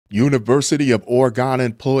University of Oregon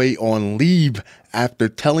employee on leave after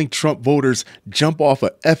telling Trump voters jump off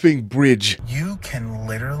a effing bridge. You can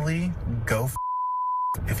literally go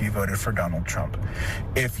if you voted for Donald Trump.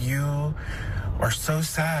 If you are so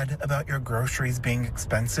sad about your groceries being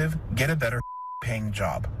expensive, get a better paying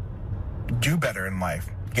job. Do better in life.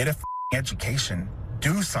 Get a education.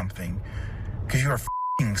 Do something, because you are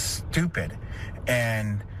stupid.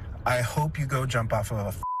 And I hope you go jump off of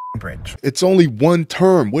a bridge. It's only one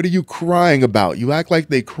term. What are you crying about? You act like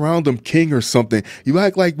they crowned him king or something. You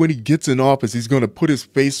act like when he gets in office, he's going to put his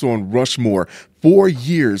face on Rushmore. 4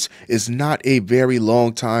 years is not a very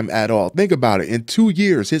long time at all. Think about it. In 2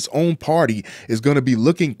 years, his own party is going to be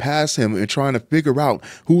looking past him and trying to figure out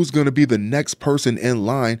who's going to be the next person in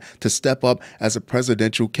line to step up as a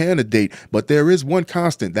presidential candidate. But there is one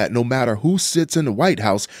constant, that no matter who sits in the White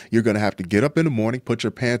House, you're going to have to get up in the morning, put your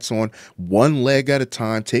pants on one leg at a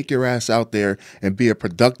time, take your ass out there and be a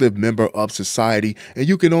productive member of society. And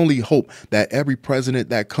you can only hope that every president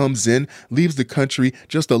that comes in leaves the country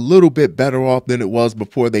just a little bit better off than it was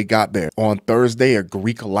before they got there. On Thursday, a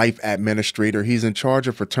Greek life administrator, he's in charge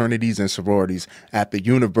of fraternities and sororities at the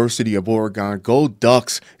University of Oregon, Go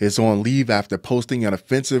Ducks, is on leave after posting an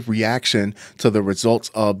offensive reaction to the results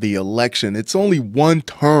of the election. It's only one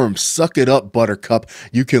term. Suck it up, Buttercup.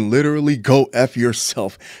 You can literally go F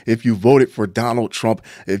yourself if you voted for Donald Trump.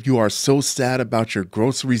 If you are so sad about your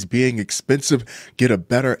groceries being expensive, get a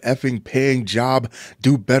better effing paying job.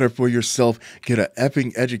 Do better for yourself. Get a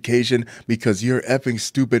effing education, because you're effing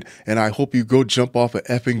stupid, and I hope you go jump off a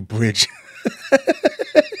effing bridge.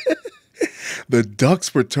 The Ducks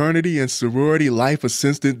Fraternity and Sorority Life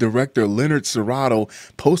Assistant Director Leonard Serrato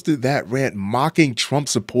posted that rant mocking Trump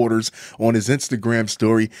supporters on his Instagram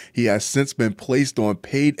story. He has since been placed on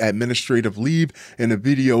paid administrative leave, and the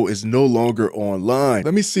video is no longer online.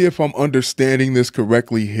 Let me see if I'm understanding this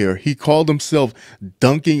correctly here. He called himself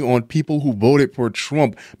dunking on people who voted for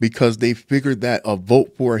Trump because they figured that a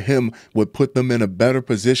vote for him would put them in a better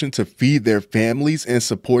position to feed their families and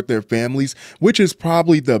support their families, which is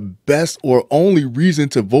probably the best or only reason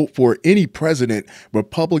to vote for any president,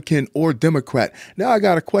 Republican or Democrat. Now I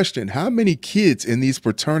got a question. How many kids in these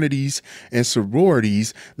fraternities and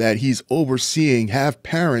sororities that he's overseeing have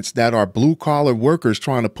parents that are blue collar workers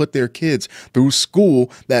trying to put their kids through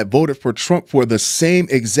school that voted for Trump for the same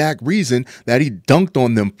exact reason that he dunked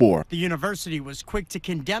on them for? The university was quick to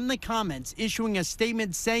condemn the comments, issuing a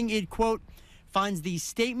statement saying it, quote, finds these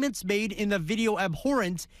statements made in the video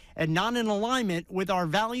abhorrent and not in alignment with our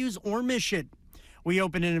values or mission. We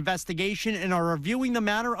opened an investigation and are reviewing the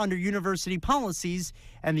matter under university policies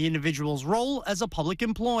and the individual's role as a public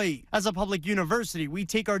employee. As a public university, we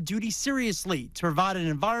take our duty seriously to provide an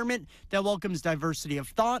environment that welcomes diversity of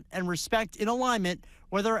thought and respect in alignment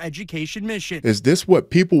with our education mission. Is this what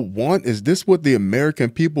people want? Is this what the American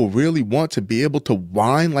people really want, to be able to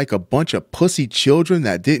whine like a bunch of pussy children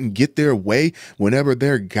that didn't get their way whenever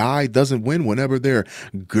their guy doesn't win, whenever their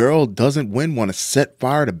girl doesn't win, want to set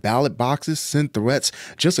fire to ballot boxes, send threats?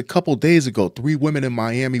 Just a couple days ago, 3 women in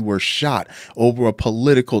Miami were shot over a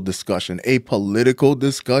political discussion. A political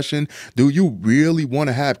discussion? Do you really want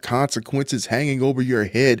to have consequences hanging over your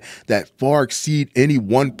head that far exceed any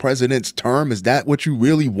one president's term? Is that what you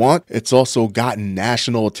really want? It's also gotten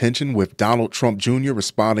national attention, with Donald Trump Jr.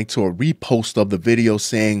 responding to a repost of the video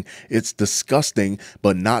saying it's disgusting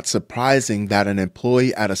but not surprising that an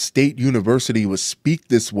employee at a state university would speak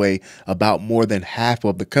this way about more than half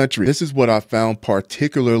of the country. This is what I found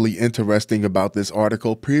particularly interesting about this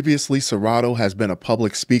article. Previously, Serrato has been a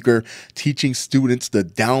public speaker teaching students the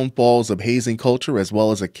downfalls of hazing culture, as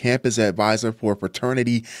well as a campus advisor for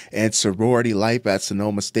fraternity and sorority life at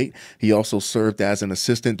Sonoma State. He also served as an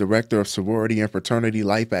assistant director of sorority and fraternity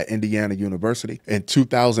life at Indiana University. In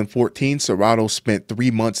 2014, Serrato spent 3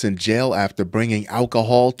 months in jail after bringing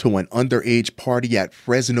alcohol to an underage party at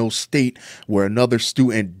Fresno State, where another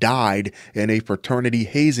student died in a fraternity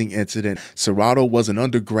hazing incident. Serrato was an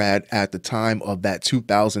undergrad at the time of that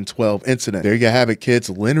 2012 incident. There you have it, kids.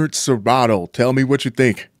 Leonard Serrato. Tell me what you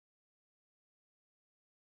think.